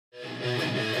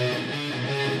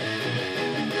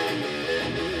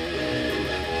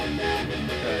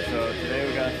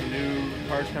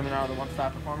coming out of the One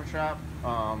Stop Performance Shop.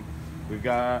 We've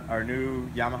got our new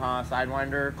Yamaha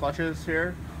Sidewinder clutches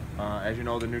here. As you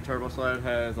know, the new turbo sled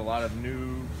has a lot of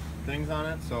new things on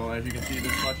it. So as you can see,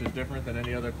 this clutch is different than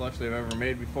any other clutch they've ever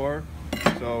made before.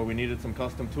 So we needed some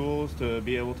custom tools to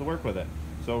be able to work with it.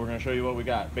 So we're going to show you what we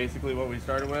got. Basically what we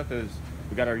started with is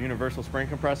we got our universal spring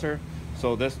compressor.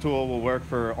 So this tool will work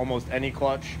for almost any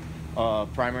clutch,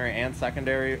 primary and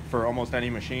secondary, for almost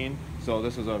any machine. So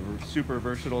this is a super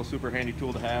versatile, super handy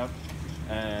tool to have.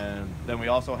 And then we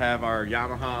also have our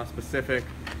Yamaha specific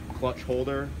clutch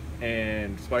holder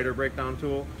and spider breakdown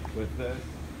tool with this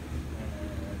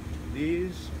and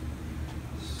these.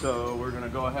 So we're going to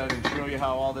go ahead and show you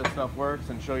how all this stuff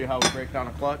works and show you how we break down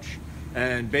a clutch.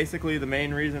 And basically the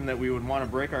main reason that we would want to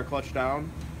break our clutch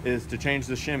down is to change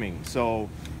the shimming. So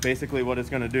basically what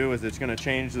it's going to do is it's going to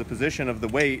change the position of the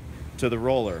weight to the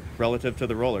roller, relative to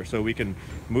the roller. So we can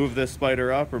move this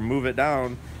spider up or move it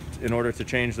down in order to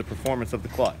change the performance of the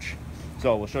clutch.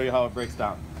 So we'll show you how it breaks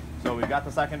down. So we've got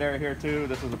the secondary here too.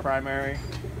 This is the primary,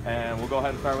 and we'll go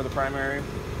ahead and start with the primary.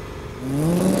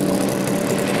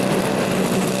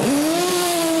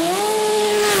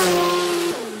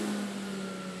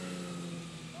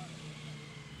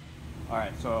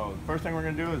 Alright, so the first thing we're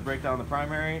going to do is break down the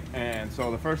primary, and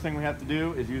so the first thing we have to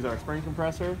do is use our spring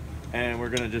compressor, and we're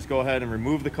going to just go ahead and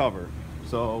remove the cover.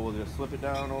 So we'll just slip it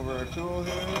down over our tool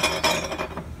here,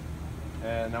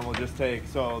 and then we'll just take,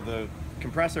 so the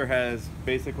compressor has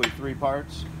basically 3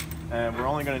 parts, and we're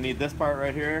only going to need this part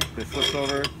right here that slips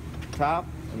over the top,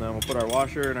 and then we'll put our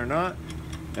washer and our nut,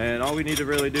 and all we need to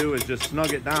really do is just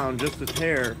snug it down just a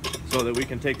hair so that we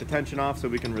can take the tension off so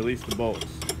we can release the bolts.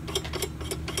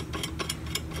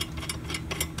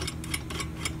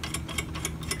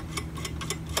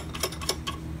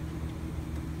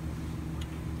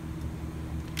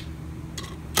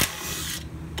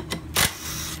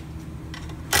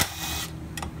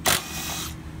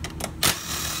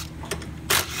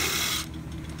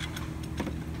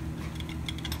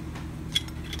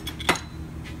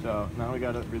 So now we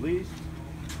got it released.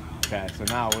 Okay, so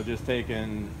now we'll just take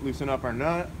and loosen up our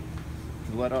nut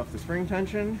to let off the spring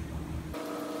tension.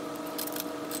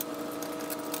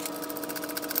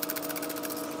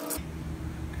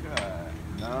 Okay,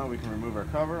 now we can remove our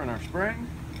cover and our spring.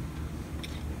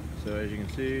 So as you can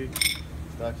see,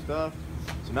 stock stuff.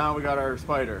 So now we got our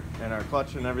spider and our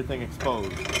clutch and everything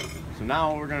exposed. So now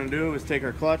what we're going to do is take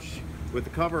our clutch with the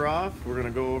cover off. We're going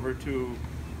to go over to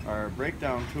our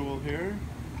breakdown tool here,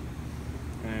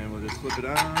 and we'll just slip it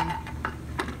on,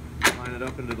 line it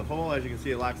up into the hole. As you can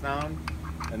see, it locks down,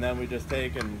 and then we just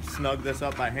take and snug this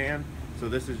up by hand. So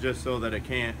this is just so that it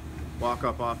can't walk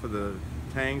up off of the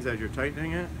tangs as you're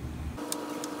tightening it.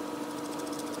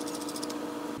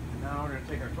 And now we're going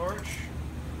to take our torch,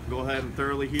 go ahead and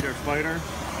thoroughly heat our spider.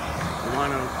 We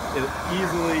want to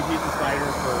easily heat the spider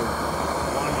for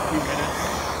 1 to 2 minutes,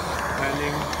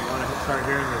 depending. You want to start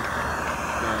hearing the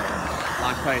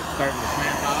Loctite starting to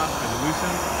snap off and loosen.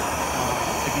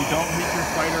 If you don't heat your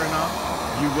spider enough,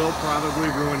 you will probably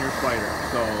ruin your spider.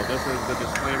 So this is the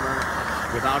disclaimer.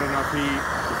 Without enough heat,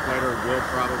 the spider will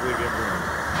probably get ruined.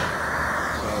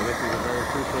 So this is a very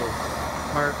crucial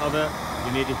part of it.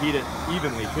 You need to heat it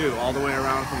evenly too, all the way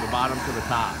around from the bottom to the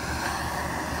top.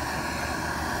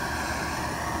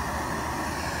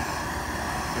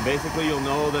 And basically you'll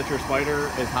know that your spider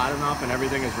is hot enough and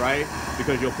everything is right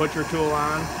because you'll put your tool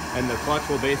on and the clutch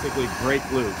will basically break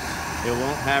loose. It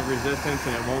won't have resistance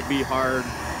and it won't be hard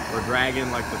or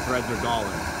dragging like the threads are galling.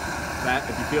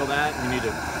 If you feel that, you need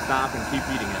to stop and keep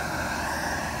heating it.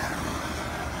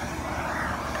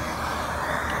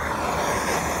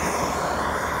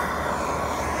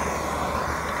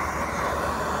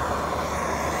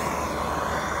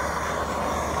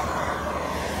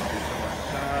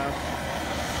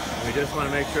 We just want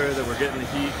to make sure that we're getting the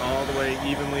heat all the way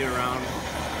evenly around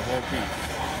the whole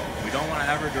piece. We don't want to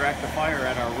ever direct the fire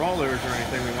at our rollers or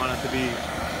anything. We want it to be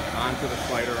onto the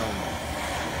spider only.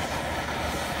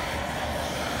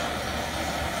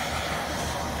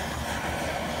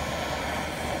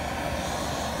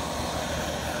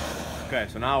 Okay,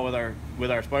 so now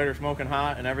with our spider smoking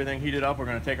hot and everything heated up, we're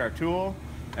going to take our tool,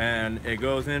 and it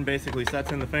goes in, basically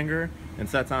sets in the finger and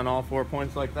sets on all 4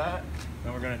 points like that.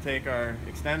 Then we're going to take our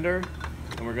extender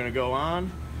and we're going to go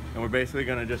on, and we're basically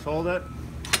going to just hold it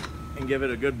and give it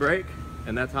a good break,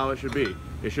 and that's how it should be.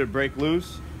 It should break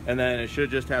loose, and then it should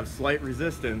just have slight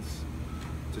resistance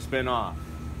to spin off.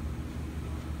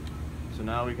 So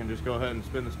now we can just go ahead and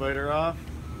spin the spider off.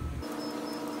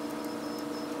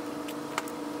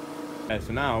 Okay,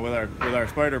 so now with our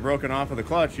spider broken off of the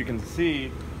clutch, you can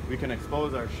see we can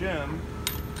expose our shim.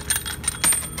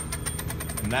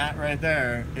 And And that right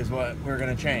there is what we're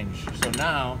gonna change. So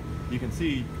now you can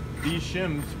see these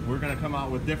shims, we're gonna come out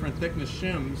with different thickness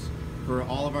shims for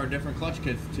all of our different clutch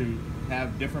kits to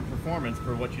have different performance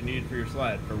for what you need for your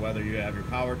sled, for whether you have your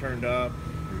power turned up,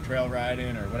 your trail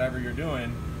riding, or whatever you're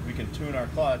doing, we can tune our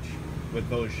clutch with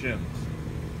those shims.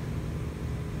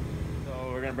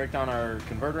 So we're gonna break down our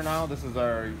converter now. This is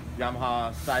our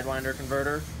Yamaha Sidewinder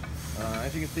converter.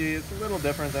 As you can see, it's a little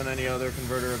different than any other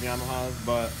converter of Yamaha's,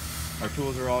 but our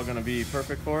tools are all gonna be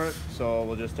perfect for it. So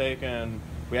we'll just take, and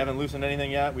we haven't loosened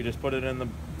anything yet, we just put it in the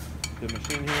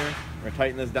machine here. We're gonna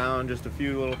tighten this down just a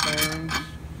few little turns,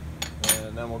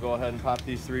 and then we'll go ahead and pop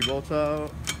these 3 bolts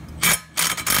out.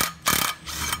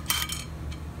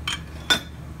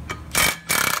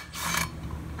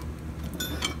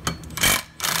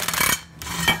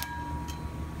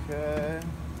 Okay.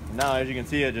 Now, as you can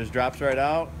see, it just drops right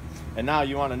out. And now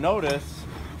you want to notice.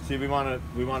 See, we want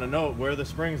to note where the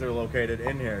springs are located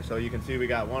in here. So you can see we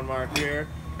got one mark here.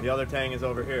 The other tang is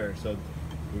over here. So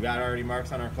we got already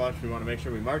marks on our clutch. We want to make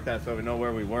sure we mark that so we know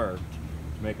where we worked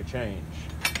to make a change.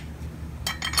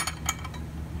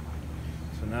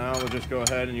 So now we'll just go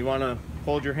ahead, and you want to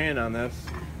hold your hand on this,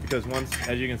 because once,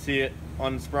 as you can see, it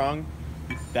unsprung.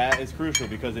 That is crucial,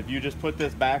 because if you just put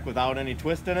this back without any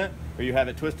twist in it, or you have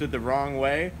it twisted the wrong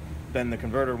way, then the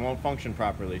converter won't function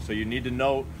properly. So you need to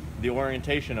note the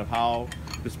orientation of how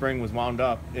the spring was wound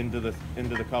up into the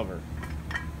cover.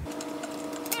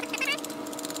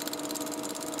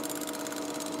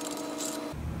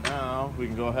 Now we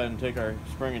can go ahead and take our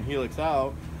spring and helix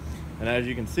out, and as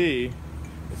you can see,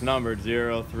 it's numbered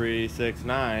 0, 3, 6,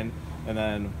 9, and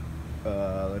then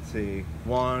let's see,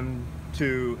 1,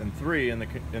 2, and 3 in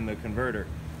the converter.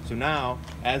 So now,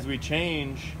 as we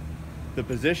change the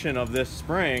position of this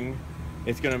spring,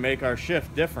 it's going to make our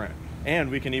shift different, and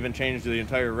we can even change the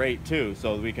entire rate too.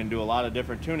 So we can do a lot of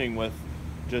different tuning with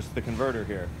just the converter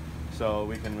here. So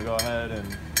we can go ahead,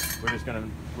 and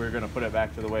we're gonna put it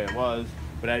back to the way it was.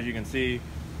 But as you can see,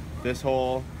 this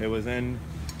hole, it was in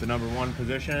the number 1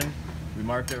 position. We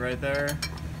marked it right there.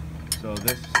 So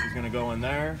this is going to go in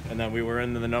there, and then we were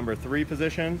in the number 3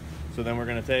 position. So then we're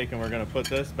going to take and we're going to put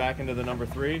this back into the number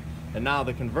 3. And now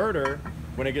the converter,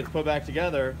 when it gets put back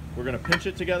together, we're going to pinch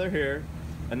it together here,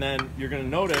 and then you're going to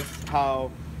notice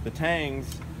how the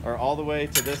tangs are all the way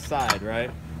to this side,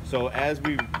 right? So as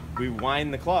we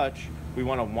wind the clutch, we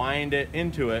want to wind it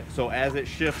into it, so as it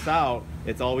shifts out,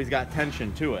 it's always got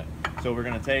tension to it. So we're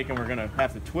going to take and we're going to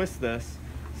have to twist this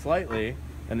slightly,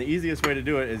 and the easiest way to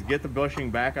do it is get the bushing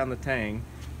back on the tang,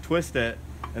 twist it,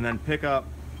 and then pick up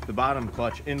the bottom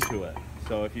clutch into it.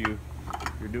 So if you're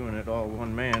doing it all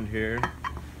one-manned here,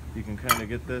 you can kind of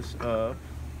get this up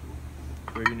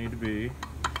where you need to be,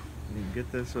 and you can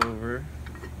get this over,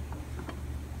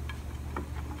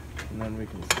 and then we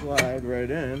can slide right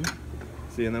in.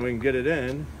 See, and then we can get it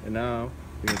in, and now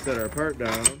we can set our part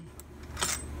down,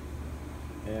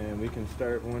 and we can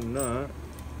start one nut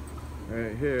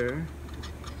right here.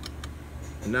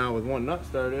 And now with one nut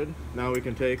started, now we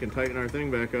can take and tighten our thing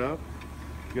back up,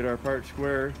 get our part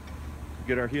square,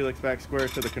 get our helix back square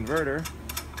to the converter,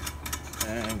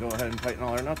 and go ahead and tighten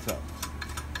all our nuts up.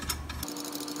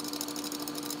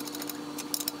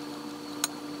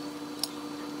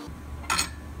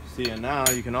 See, and now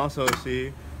you can also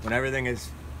see when everything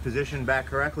is positioned back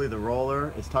correctly, the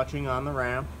roller is touching on the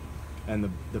ramp, and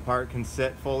the part can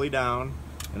sit fully down,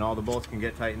 and all the bolts can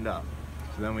get tightened up.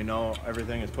 So then we know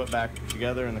everything is put back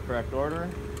together in the correct order.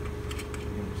 We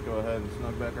can just go ahead and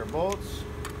snug back our bolts.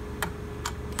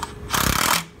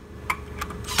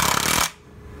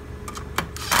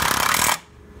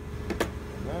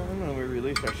 And then when we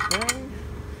release our spring,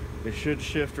 it should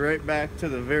shift right back to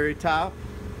the very top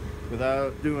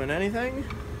without doing anything.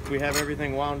 We have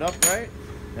everything wound up right,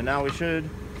 and now we should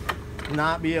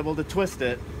not be able to twist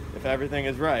it if everything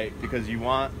is right, because you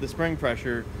want the spring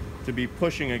pressure to be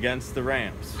pushing against the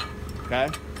ramps, okay?